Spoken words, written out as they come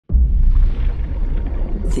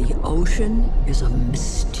The ocean is a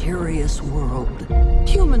mysterious world.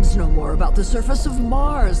 Humans know more about the surface of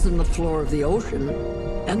Mars than the floor of the ocean.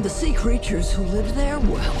 And the sea creatures who live there,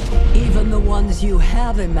 well, even the ones you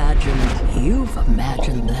have imagined, you've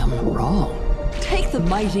imagined them wrong. Take the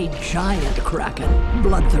mighty giant Kraken,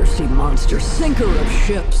 bloodthirsty monster, sinker of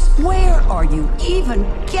ships. Where are you even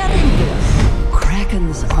getting this?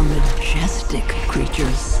 Krakens are majestic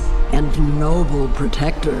creatures and noble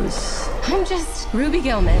protectors. I'm just Ruby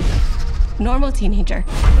Gillman, normal teenager.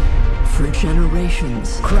 For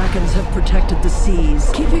generations, Krakens have protected the seas,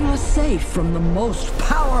 keeping us safe from the most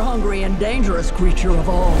power-hungry and dangerous creature of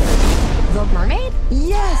all. The mermaid?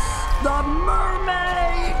 Yes, the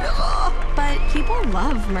mermaid! But people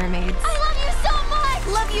love mermaids. I love you so much!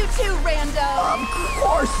 Love you too, Rando! Of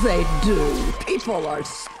course they do. People are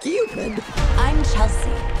stupid. I'm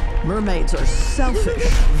Chelsea. Mermaids are selfish,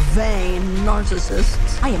 vain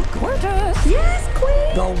narcissists. I am gorgeous. Yes,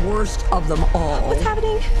 queen! The worst of them all. What's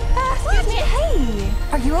happening? Excuse me. Hey!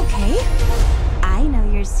 Are you okay? I know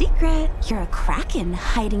your secret. You're a Kraken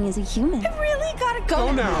hiding as a human. I really gotta go.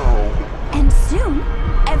 Oh no! And soon,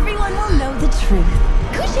 everyone will know the truth.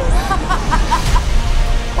 Cushies!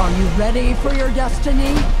 Are you ready for your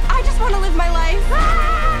destiny? I just want to live my life.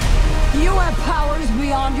 You have powers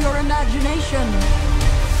beyond your imagination.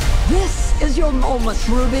 This is your moment,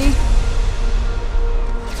 Ruby.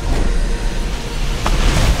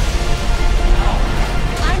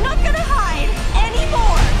 I'm not gonna hide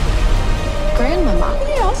anymore. Grandmama,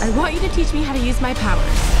 yes? I want you to teach me how to use my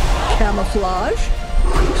powers. Camouflage,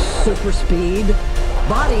 super speed,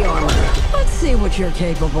 body armor. Let's see what you're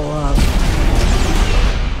capable of.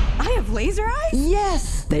 I have laser eyes?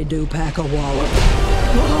 Yes, they do pack a wallop.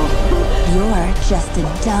 You're just a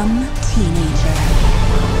dumb teenager.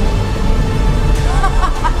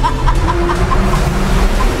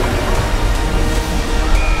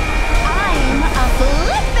 I'm a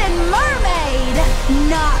flippin' mermaid!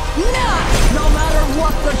 Knock, knock! No matter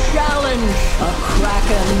what the challenge, a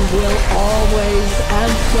Kraken will always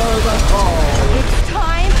answer the call. It's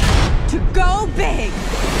time to go big.